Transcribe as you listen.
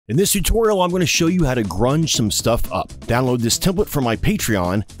In this tutorial, I'm going to show you how to grunge some stuff up. Download this template from my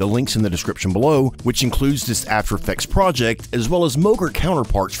Patreon, the link's in the description below, which includes this After Effects project, as well as Mogurt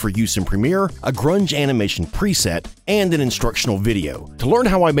counterparts for use in Premiere, a grunge animation preset, and an instructional video. To learn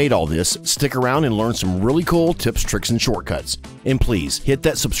how I made all this, stick around and learn some really cool tips, tricks, and shortcuts. And please, hit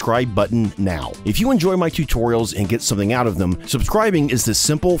that subscribe button now. If you enjoy my tutorials and get something out of them, subscribing is the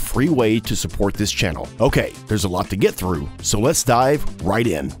simple, free way to support this channel. Okay, there's a lot to get through, so let's dive right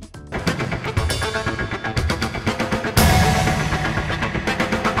in.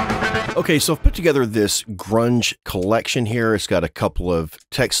 Okay, so I've put together this grunge collection here. It's got a couple of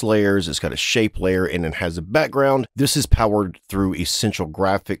text layers, it's got a shape layer, and it has a background. This is powered through Essential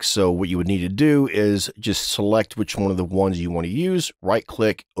Graphics, so what you would need to do is just select which one of the ones you want to use,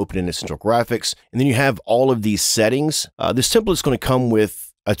 right-click, open in Essential Graphics, and then you have all of these settings. This template is going to come with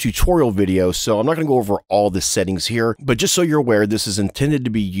a tutorial video, so I'm not going to go over all the settings here, but just so you're aware, this is intended to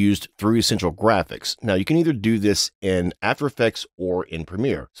be used through Essential Graphics. Now, you can either do this in After Effects or in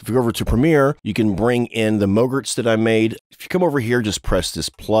Premiere. So if you go over to Premiere, you can bring in the Mogurts that I made. If you come over here, just press this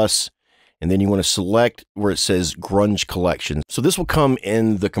plus, and then you want to select where it says Grunge Collection. So this will come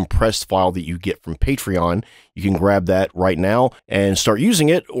in the compressed file that you get from Patreon. You can grab that right now and start using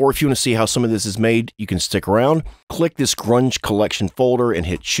it, or if you want to see how some of this is made, you can stick around. Click this Grunge Collection folder and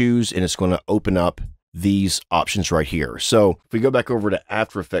hit choose, and it's going to open up these options right here. So if we go back over to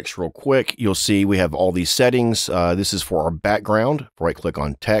After Effects real quick, you'll see we have all these settings. This is for our background. Right click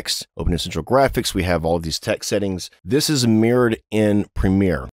on text, open Essential Graphics. We have all of these text settings. This is mirrored in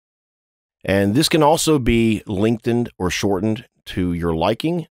Premiere. And this can also be lengthened or shortened to your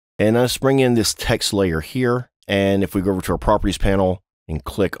liking. And let's bring in this text layer here. And if we go over to our properties panel and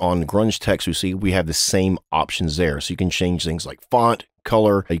click on the grunge text, we see we have the same options there. So you can change things like font,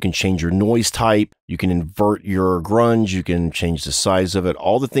 color, you can change your noise type, you can invert your grunge, you can change the size of it.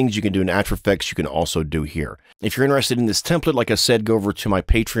 All the things you can do in After Effects, you can also do here. If you're interested in this template, like I said, go over to my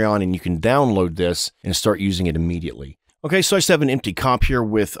Patreon and you can download this and start using it immediately. Okay, so I just have an empty comp here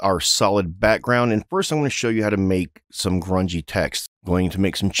with our solid background, and first I'm going to show you how to make some grungy text. I'm going to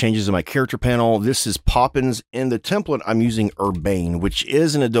make some changes in my character panel. This is Poppins. In the template, I'm using Urbane, which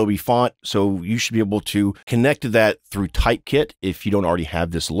is an Adobe font, so you should be able to connect to that through Typekit if you don't already have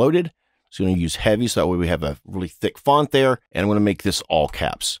this loaded. So I'm going to use heavy, so that way we have a really thick font there, and I'm going to make this all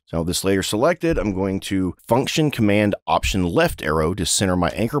caps. So this layer selected, I'm going to Function Command Option left arrow to center my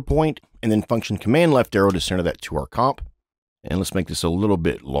anchor point, and then Function Command left arrow to center that to our comp. And let's make this a little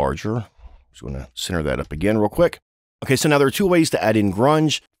bit larger. Just going to center that up again real quick. Okay, so now there are two ways to add in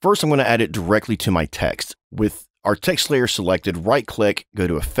grunge. First, I'm going to add it directly to my text. With our text layer selected, right click, go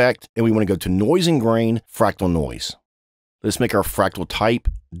to Effect, and we want to go to Noise and Grain, Fractal Noise. Let's make our fractal type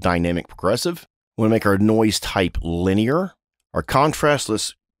Dynamic Progressive. We want to make our noise type Linear. Our contrast,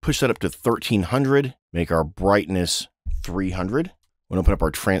 let's push that up to 1300. Make our brightness 300. We'll open up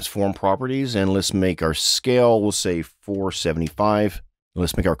our transform properties and let's make our scale, we'll say 475.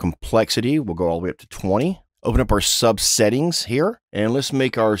 Let's make our complexity, we'll go all the way up to 20. Open up our sub settings here and let's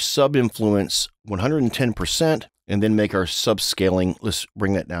make our sub influence 110% and then make our sub scaling, let's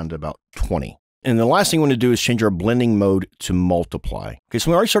bring that down to about 20. And the last thing we want to do is change our blending mode to multiply. Okay,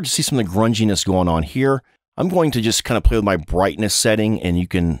 so we already start to see some of the grunginess going on here. I'm going to just kind of play with my brightness setting and you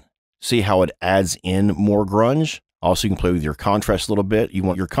can see how it adds in more grunge. Also, you can play with your contrast a little bit. You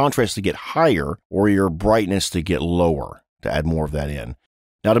want your contrast to get higher or your brightness to get lower to add more of that in.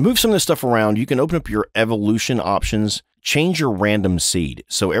 Now, to move some of this stuff around, you can open up your evolution options, change your random seed.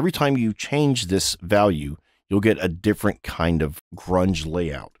 So every time you change this value, you'll get a different kind of grunge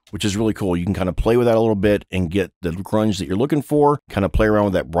layout, which is really cool. You can kind of play with that a little bit and get the grunge that you're looking for, kind of play around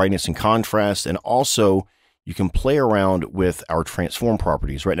with that brightness and contrast, and also you can play around with our transform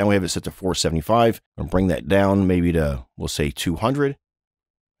properties. Right now we have it set to 475. I'm going to bring that down maybe to, we'll say 200.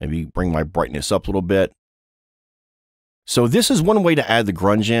 Maybe bring my brightness up a little bit. So this is one way to add the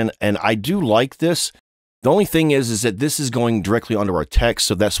grunge in, and I do like this. The only thing is that this is going directly onto our text,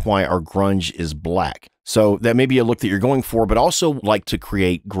 so that's why our grunge is black. So that may be a look that you're going for, but also like to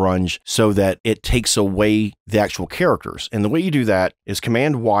create grunge so that it takes away the actual characters. And the way you do that is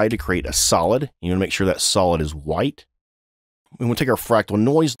Command Y to create a solid. You want to make sure that solid is white. We want to take our fractal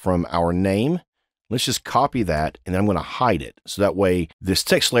noise from our name. Let's just copy that, and then I'm going to hide it. So that way this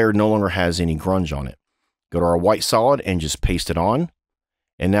text layer no longer has any grunge on it. Go to our white solid and just paste it on.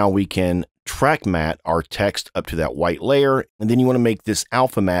 And now we can track matte our text up to that white layer. And then you want to make this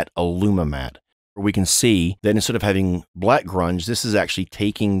alpha matte a Luma matte. We can see that instead of having black grunge, this is actually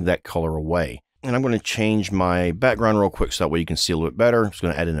taking that color away. And I'm going to change my background real quick so that way you can see a little bit better. I'm just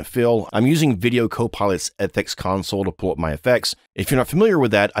going to add in a fill. I'm using Video Copilot's FX console to pull up my effects. If you're not familiar with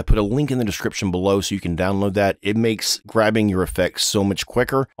that, I put a link in the description below so you can download that. It makes grabbing your effects so much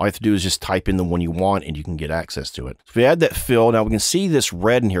quicker. All you have to do is just type in the one you want and you can get access to it. So if we add that fill, now we can see this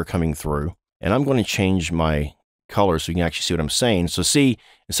red in here coming through. And I'm going to change my color so you can actually see what I'm saying. So see,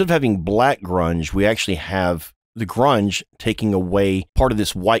 instead of having black grunge, we actually have the grunge taking away part of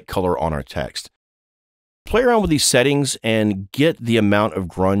this white color on our text. Play around with these settings and get the amount of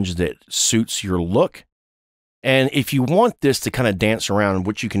grunge that suits your look. And if you want this to kind of dance around,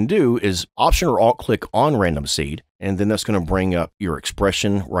 what you can do is Option or Alt click on Random Seed, and then that's going to bring up your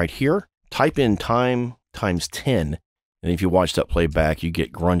expression right here. Type in time times 10. And if you watch that playback, you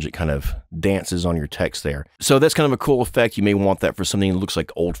get grunge that kind of dances on your text there. So that's kind of a cool effect. You may want that for something that looks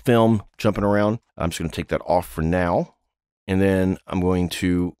like old film jumping around. I'm just going to take that off for now. And then I'm going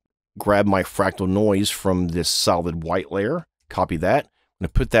to grab my fractal noise from this solid white layer, copy that. I'm going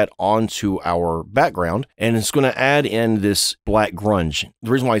to put that onto our background, and it's going to add in this black grunge.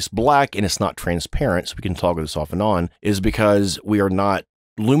 The reason why it's black and it's not transparent, so we can toggle this off and on, is because we are not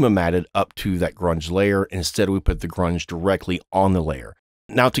Luma matted up to that grunge layer. Instead, we put the grunge directly on the layer.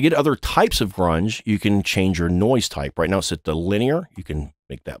 Now, to get other types of grunge, you can change your noise type. Right now, it's set to linear. You can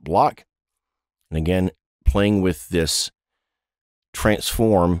make that block. And again, playing with this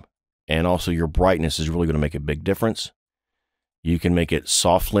transform and also your brightness is really going to make a big difference. You can make it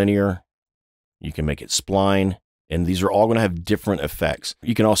soft linear. You can make it spline. And these are all going to have different effects.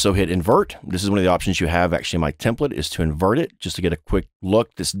 You can also hit invert. This is one of the options you have actually in my template, is to invert it just to get a quick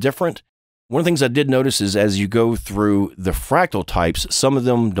look that's different. One of the things I did notice is as you go through the fractal types, some of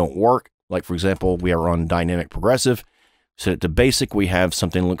them don't work. Like for example, we are on dynamic progressive. Set it to basic, we have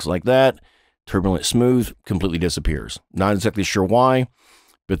something that looks like that. Turbulent smooth completely disappears. Not exactly sure why,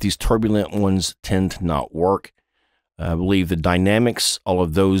 but these turbulent ones tend to not work. I believe the dynamics, all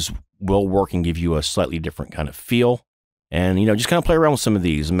of those will work and give you a slightly different kind of feel. And, you know, just kind of play around with some of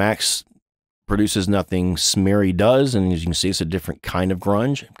these. Max produces nothing, Smeary does, and as you can see, it's a different kind of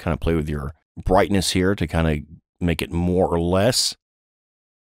grunge. Kind of play with your brightness here to kind of make it more or less.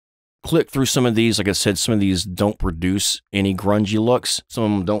 Click through some of these. Like I said, some of these don't produce any grungy looks. Some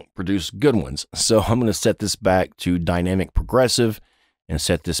of them don't produce good ones. So I'm going to set this back to dynamic progressive and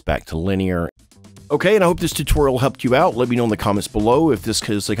set this back to linear. Okay, and I hope this tutorial helped you out. Let me know in the comments below if this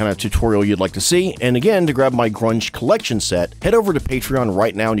is the kind of tutorial you'd like to see. And again, to grab my Grunge collection set, head over to Patreon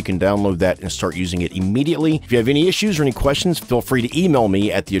right now and you can download that and start using it immediately. If you have any issues or any questions, feel free to email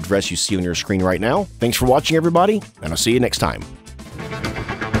me at the address you see on your screen right now. Thanks for watching, everybody, and I'll see you next time.